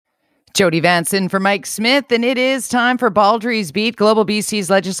Jody Vance in for Mike Smith, and it is time for Baldrey's Beat. Global BC's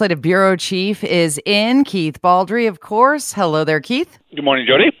Legislative Bureau Chief is in, Keith Baldrey, of course. Hello there, Keith. Good morning,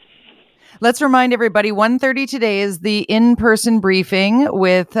 Jody. Let's remind everybody, 1:30 today is the in-person briefing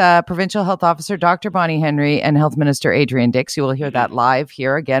with Provincial Health Officer Dr. Bonnie Henry and Health Minister Adrian Dix. You will hear that live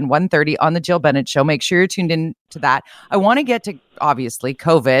here again, 1:30 on the Jill Bennett Show. Make sure you're tuned in to that. I want to get to, obviously,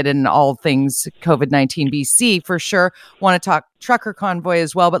 COVID and all things COVID-19 BC for sure. Want to talk trucker convoy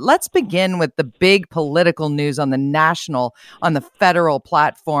as well. But let's begin with the big political news on the federal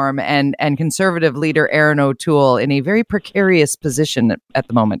platform and Conservative leader Erin O'Toole in a very precarious position at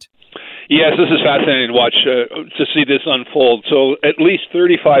the moment. Yes, this is fascinating to watch, to see this unfold. So at least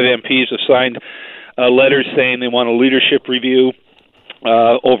 35 MPs have signed letters saying they want a leadership review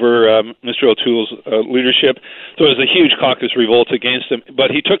over Mr. O'Toole's leadership. So there's a huge caucus revolt against him.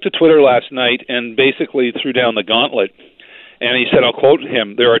 But he took to Twitter last night and basically threw down the gauntlet. And he said, I'll quote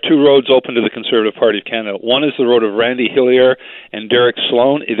him, "There are two roads open to the Conservative Party of Canada. One is the road of Randy Hillier and Derek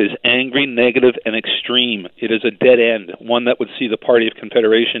Sloan. It is angry, negative, and extreme. It is a dead end, one that would see the Party of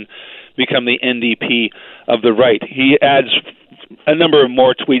Confederation become the NDP of the right." He adds a number of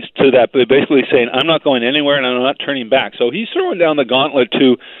more tweets to that, but basically saying, I'm not going anywhere and I'm not turning back. So he's throwing down the gauntlet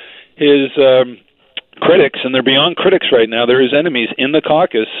to his critics, and they're beyond critics right now. They're his enemies in the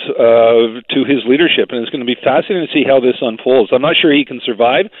caucus to his leadership, and it's going to be fascinating to see how this unfolds. I'm not sure he can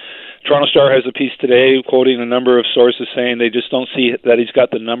survive. Toronto Star has a piece today quoting a number of sources saying they just don't see that he's got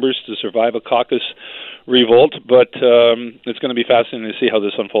the numbers to survive a caucus revolt, but it's going to be fascinating to see how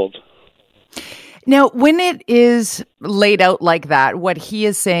this unfolds. Now, when it is laid out like that, what he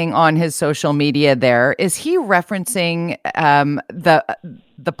is saying on his social media there, is he referencing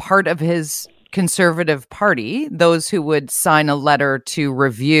the part of his Conservative Party, those who would sign a letter to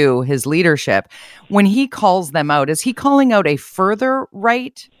review his leadership? When he calls them out, is he calling out a further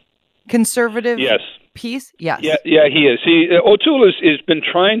right Conservative piece? Yes. Yeah, he is. O'Toole has been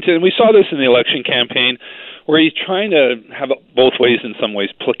trying to, and we saw this in the election campaign, where he's trying to have it both ways in some ways,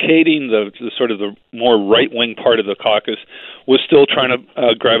 placating the sort of the more right-wing part of the caucus, was still trying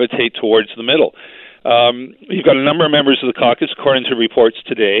to gravitate towards the middle. You've got a number of members of the caucus, according to reports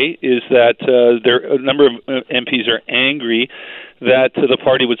today, is that a number of MPs are angry that the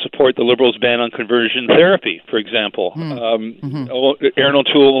party would support the Liberals' ban on conversion therapy, for example. Erin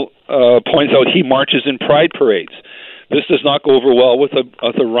O'Toole points out he marches in pride parades. This does not go over well with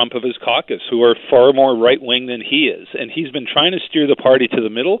the rump of his caucus, who are far more right-wing than he is. And he's been trying to steer the party to the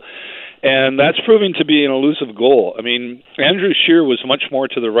middle, and that's proving to be an elusive goal. I mean, Andrew Scheer was much more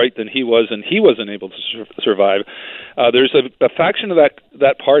to the right than he was, and he wasn't able to survive. There's a faction of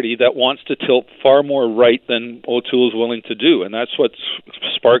that party that wants to tilt far more right than O'Toole is willing to do, and that's what's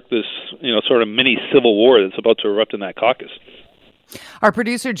sparked this, sort of mini civil war that's about to erupt in that caucus. Our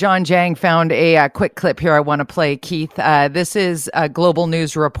producer, John Jang, found a quick clip here I want to play, Keith. This is a Global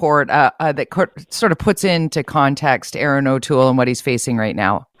News report that sort of puts into context Erin O'Toole and what he's facing right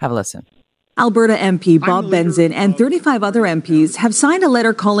now. Have a listen. Alberta MP Bob Benzin and 35 other MPs have signed a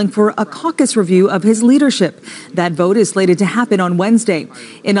letter calling for a caucus review of his leadership. That vote is slated to happen on Wednesday.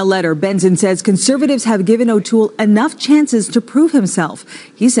 In a letter, Benzin says Conservatives have given O'Toole enough chances to prove himself.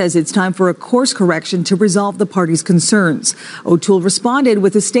 He says it's time for a course correction to resolve the party's concerns. O'Toole responded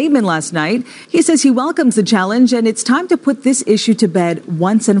with a statement last night. He says he welcomes the challenge and it's time to put this issue to bed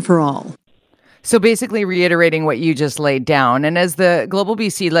once and for all. So basically reiterating what you just laid down. And as the Global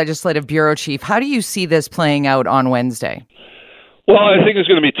BC Legislative Bureau Chief, how do you see this playing out on Wednesday? Well, I think it's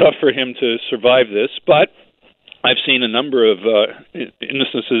going to be tough for him to survive this, but I've seen a number of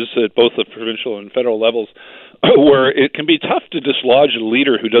instances at both the provincial and federal levels where it can be tough to dislodge a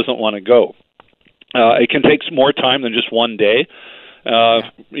leader who doesn't want to go. It can take more time than just one day.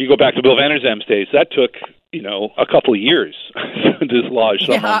 You go back to Bill Van der Zam's days. That took, a couple of years to dislodge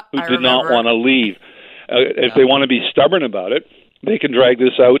someone who did not want to leave. If they want to be stubborn about it, they can drag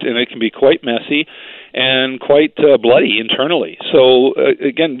this out, and it can be quite messy and quite bloody internally. So,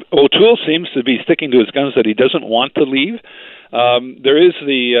 again, O'Toole seems to be sticking to his guns that he doesn't want to leave. There is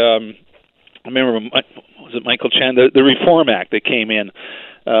I remember, was it Michael Chan, the Reform Act that came in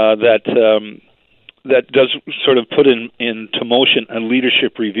that does sort of put into motion a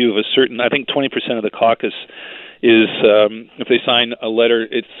leadership review of a certain, I think 20% of the caucus is, if they sign a letter,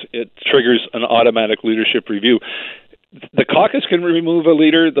 it triggers an automatic leadership review. The caucus can remove a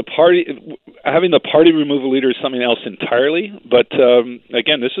leader. Having the party remove a leader is something else entirely. But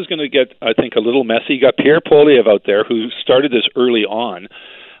again, this is going to get, I think, a little messy. You got Pierre Poilievre out there who started this early on.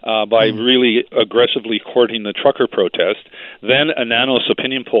 by really aggressively courting the trucker protest. Then a Nanos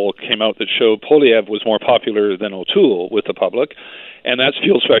opinion poll came out that showed Poilievre was more popular than O'Toole with the public, and that's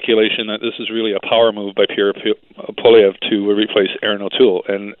fueled speculation that this is really a power move by Pierre Poilievre to replace Erin O'Toole.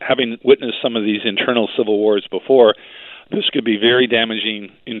 And having witnessed some of these internal civil wars before, this could be very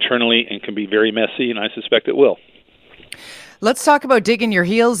damaging internally and can be very messy, and I suspect it will. Let's talk about digging your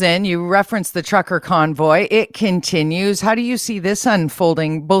heels in. You referenced the trucker convoy. It continues. How do you see this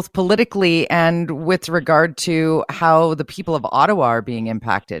unfolding, both politically and with regard to how the people of Ottawa are being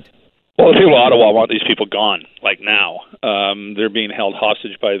impacted? Well, the people of Ottawa want these people gone, like now. They're being held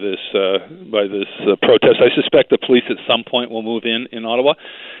hostage by this protest. I suspect the police at some point will move in Ottawa.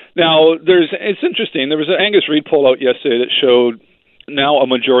 Now, it's interesting. There was an Angus Reid poll out yesterday that showed now a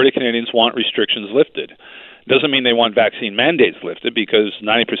majority of Canadians want restrictions lifted. Doesn't mean they want vaccine mandates lifted, because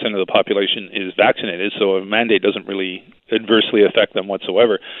 90% of the population is vaccinated, so a mandate doesn't really adversely affect them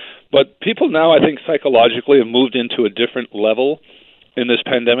whatsoever. But people now, I think, psychologically have moved into a different level in this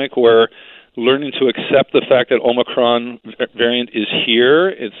pandemic, where learning to accept the fact that Omicron variant is here,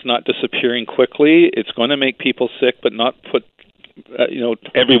 it's not disappearing quickly, it's going to make people sick, but not put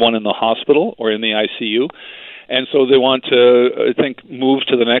everyone in the hospital or in the ICU. And so they want to, I think, move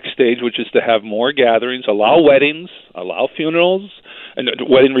to the next stage, which is to have more gatherings, allow weddings, allow funerals, and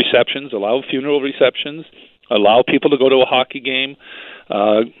wedding receptions, allow funeral receptions, allow people to go to a hockey game,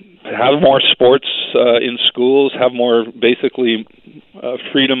 have more sports in schools, have more, basically,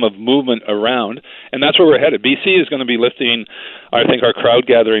 freedom of movement around. And that's where we're headed. BC is going to be lifting, I think, our crowd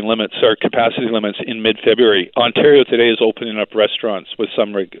gathering limits, our capacity limits in mid-February. Ontario today is opening up restaurants with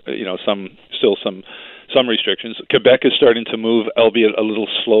some restrictions. Quebec is starting to move, albeit a little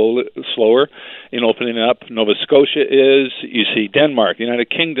slower in opening up. Nova Scotia is. You see Denmark, United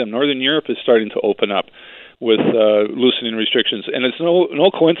Kingdom, Northern Europe is starting to open up with loosening restrictions. And it's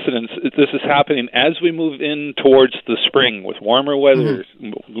no coincidence this is happening as we move in towards the spring with warmer weather,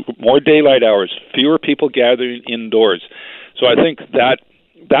 more daylight hours, fewer people gathering indoors. So I think that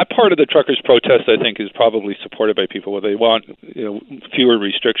part of the truckers' protest, I think, is probably supported by people where they want fewer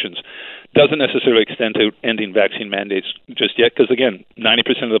restrictions. Doesn't necessarily extend to ending vaccine mandates just yet, because, again,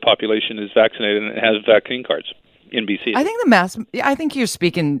 90% of the population is vaccinated and has vaccine cards in BC. I think you're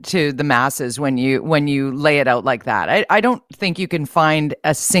speaking to the masses when you lay it out like that. I don't think you can find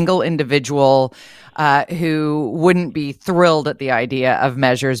a single individual who wouldn't be thrilled at the idea of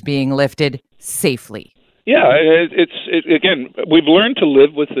measures being lifted safely. Yeah, again, we've learned to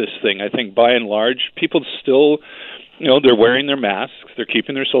live with this thing. I think by and large, people still, they're wearing their masks, they're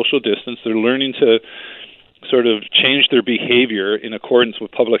keeping their social distance, they're learning to sort of change their behavior in accordance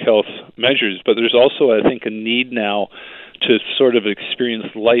with public health measures. But there's also, I think, a need now to sort of experience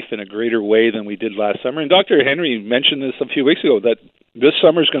life in a greater way than we did last summer. And Dr. Henry mentioned this a few weeks ago, that this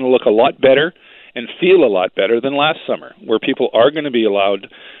summer is going to look a lot better and feel a lot better than last summer, where people are going to be allowed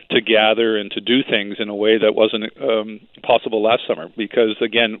to gather and to do things in a way that wasn't possible last summer. Because,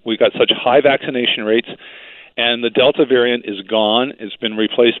 again, we got such high vaccination rates, and the Delta variant is gone. It's been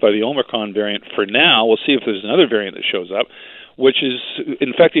replaced by the Omicron variant for now. We'll see if there's another variant that shows up, which is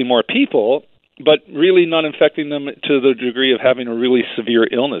infecting more people, but really not infecting them to the degree of having a really severe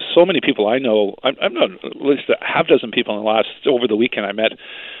illness. So many people I know, I've known at least a half dozen people over the weekend I met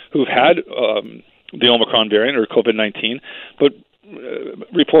who've had the Omicron variant or COVID-19, but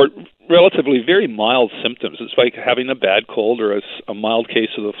report relatively very mild symptoms. It's like having a bad cold or a mild case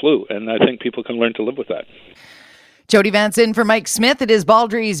of the flu, and I think people can learn to live with that. Jody Vance in for Mike Smith. It is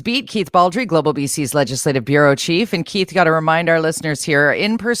Baldrey's Beat. Keith Baldrey, Global BC's Legislative Bureau Chief. And Keith, got to remind our listeners here,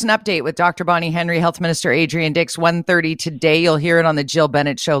 in-person update with Dr. Bonnie Henry, Health Minister Adrian Dix, 1:30 today. You'll hear it on the Jill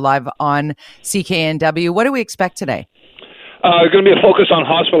Bennett Show live on CKNW. What do we expect today? Going to be a focus on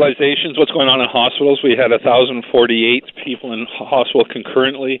hospitalizations, what's going on in hospitals. We had 1,048 people in hospital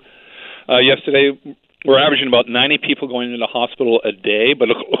concurrently yesterday. We're averaging about 90 people going into hospital a day, but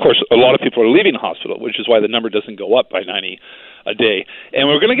of course a lot of people are leaving the hospital, which is why the number doesn't go up by 90 a day. And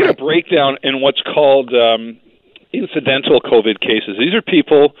we're going to get a breakdown in what's called incidental COVID cases. These are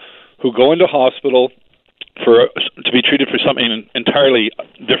people who go into hospital to be treated for something entirely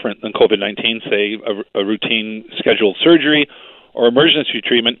different than COVID-19, say a routine scheduled surgery or emergency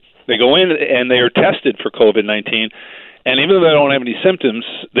treatment. They go in and they are tested for COVID-19, and even though they don't have any symptoms,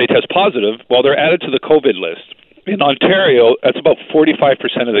 they test positive. Well, they're added to the COVID list. In Ontario, that's about 45%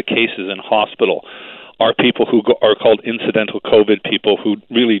 of the cases in hospital are people who are called incidental COVID people who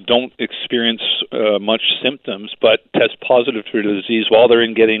really don't experience much symptoms but test positive for the disease while they're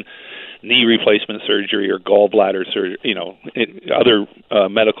in getting knee replacement surgery or gallbladder surgery, other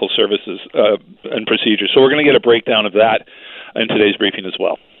medical services and procedures. So we're going to get a breakdown of that in today's briefing as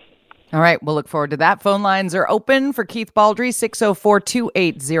well. All right, we'll look forward to that. Phone lines are open for Keith Baldrey,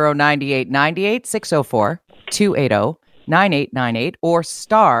 604-280-9898, 604-280-9898, or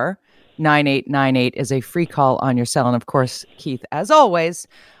star 9898 is a free call on your cell. And of course, Keith, as always,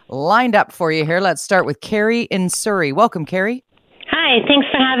 lined up for you here. Let's start with Carrie in Surrey. Welcome, Carrie. Hi, thanks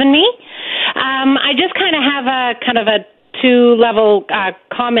for having me. I just have a two-level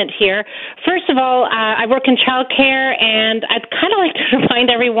comment here. First of all, I work in childcare, and I'd kind of like to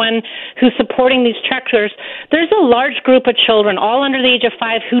remind everyone who's supporting these trekkers, there's a large group of children, all under the age of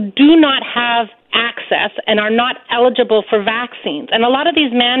 5, who do not have access and are not eligible for vaccines. And a lot of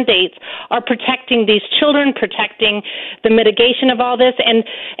these mandates are protecting these children, protecting the mitigation of all this. And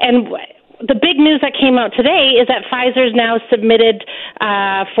the big news that came out today is that Pfizer's now submitted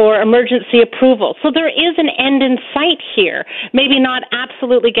for emergency approval. So there is an end in sight here. Maybe not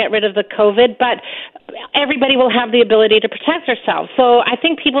absolutely get rid of the COVID, but everybody will have the ability to protect themselves. So I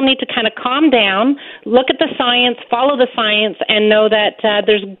think people need to kind of calm down, look at the science, follow the science, and know that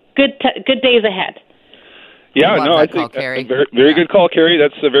there's good days ahead. Yeah, no, I think that's a very good call, Carrie.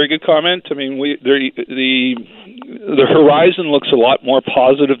 That's a very good comment. I mean, the horizon looks a lot more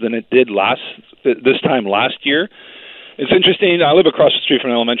positive than it did this time last year. It's interesting. I live across the street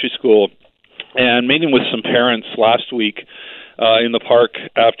from an elementary school, and meeting with some parents last week in the park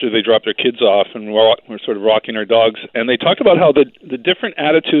after they dropped their kids off, and we're sort of rocking our dogs, and they talked about how the different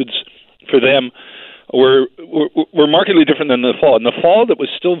attitudes for them were markedly different than the fall. In the fall, that was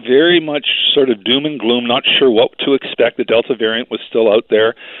still very much sort of doom and gloom, not sure what to expect. The Delta variant was still out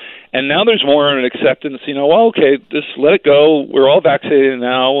there. And now there's more an acceptance, well, okay, just let it go. We're all vaccinated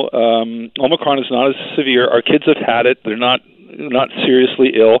now. Omicron is not as severe. Our kids have had it. They're not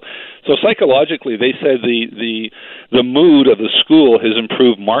seriously ill. So psychologically, they said the mood of the school has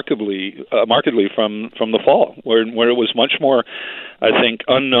improved markedly from the fall, where it was much more, I think,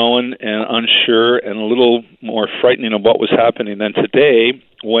 unknown and unsure and a little more frightening of what was happening than today,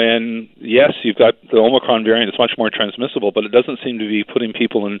 when, yes, you've got the Omicron variant, it's much more transmissible, but it doesn't seem to be putting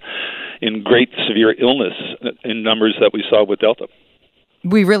people in great severe illness in numbers that we saw with Delta.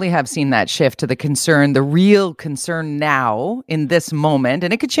 We really have seen that shift to the real concern now in this moment.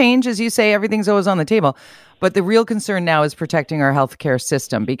 And it could change, as you say, everything's always on the table. But the real concern now is protecting our healthcare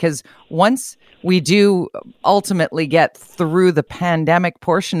system, because once we do ultimately get through the pandemic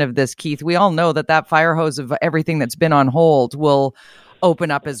portion of this, Keith, we all know that fire hose of everything that's been on hold will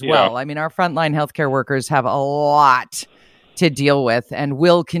open up as well. I mean, our frontline healthcare workers have a lot to deal with and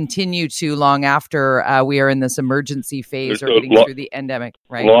will continue to long after we are in this emergency phase or getting through the endemic,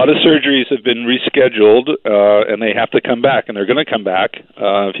 right? A lot of surgeries have been rescheduled and they have to come back, and they're going to come back.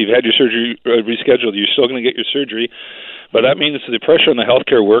 If you've had your surgery rescheduled, you're still going to get your surgery. But that means the pressure on the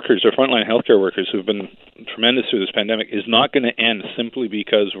healthcare workers, or frontline healthcare workers who've been tremendous through this pandemic, is not going to end simply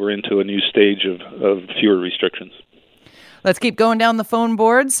because we're into a new stage of fewer restrictions. Let's keep going down the phone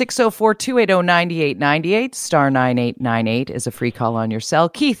board. 604-280-9898, star 9898 is a free call on your cell.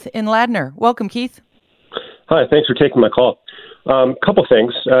 Keith in Ladner. Welcome, Keith. Hi, thanks for taking my call. Couple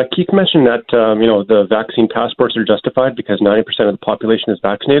things. Keith mentioned that, the vaccine passports are justified because 90% of the population is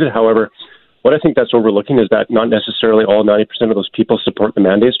vaccinated. However, what I think that's overlooking is that not necessarily all 90% of those people support the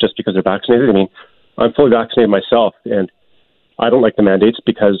mandates just because they're vaccinated. I mean, I'm fully vaccinated myself, and I don't like the mandates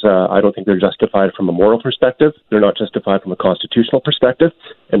because I don't think they're justified from a moral perspective. They're not justified from a constitutional perspective,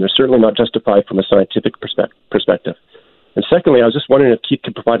 and they're certainly not justified from a scientific perspective. And secondly, I was just wondering if Keith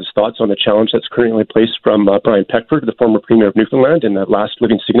could provide his thoughts on the challenge that's currently placed from Brian Peckford, the former Premier of Newfoundland and the last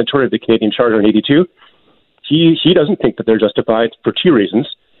living signatory of the Canadian Charter in 82. He doesn't think that they're justified for two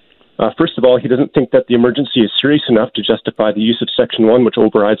reasons. First of all, he doesn't think that the emergency is serious enough to justify the use of Section 1, which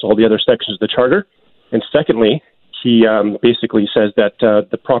overrides all the other sections of the Charter. And secondly, he basically says that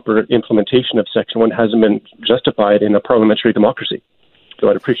the proper implementation of Section 1 hasn't been justified in a parliamentary democracy. So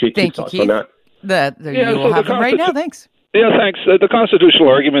I'd appreciate your thoughts on that. We'll have them right now. Thanks. Yeah, thanks. The constitutional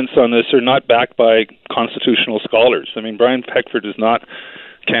arguments on this are not backed by constitutional scholars. I mean, Brian Peckford is not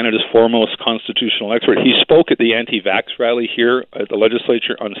Canada's foremost constitutional expert. He spoke at the anti-vax rally here at the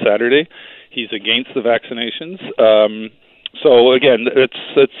legislature on Saturday. He's against the vaccinations. So again,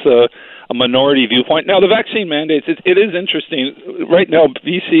 it's a minority viewpoint. Now, the vaccine mandates, it is interesting. Right now,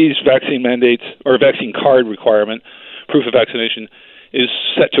 BC's vaccine mandates, or vaccine card requirement, proof of vaccination, is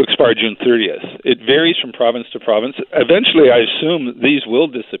set to expire June 30th. It varies from province to province. Eventually, I assume these will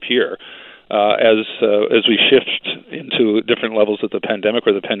disappear as we shift into different levels of the pandemic,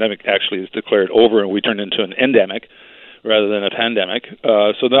 or the pandemic actually is declared over and we turn into an endemic rather than a pandemic.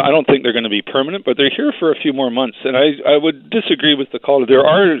 So I don't think they're going to be permanent, but they're here for a few more months. And I would disagree with the caller. There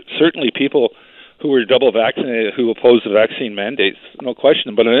are certainly people who are double vaccinated who oppose the vaccine mandates, no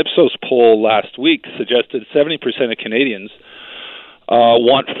question. But an Ipsos poll last week suggested 70% of Canadians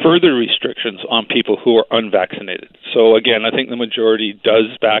want further restrictions on people who are unvaccinated. So again, I think the majority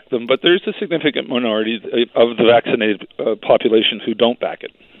does back them, but there's a significant minority of the vaccinated population who don't back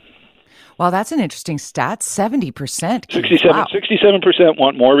it. Well, that's an interesting stat. 70%. 67%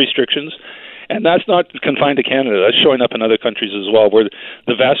 want more restrictions. And that's not confined to Canada. That's showing up in other countries as well, where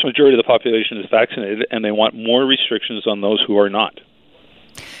the vast majority of the population is vaccinated, and they want more restrictions on those who are not.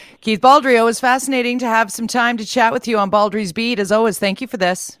 Keith Baldrey, it was fascinating to have some time to chat with you on Baldrey's Beat. As always, thank you for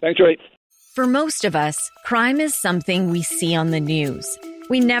this. Thanks, Ray. For most of us, crime is something we see on the news.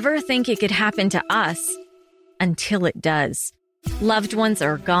 We never think it could happen to us until it does. Loved ones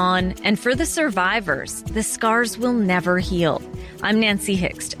are gone, and for the survivors, the scars will never heal. I'm Nancy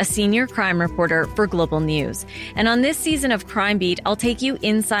Hixt, a senior crime reporter for Global News. And on this season of Crime Beat, I'll take you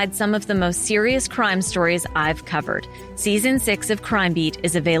inside some of the most serious crime stories I've covered. Season 6 of Crime Beat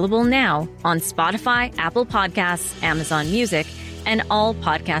is available now on Spotify, Apple Podcasts, Amazon Music, and all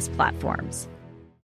podcast platforms.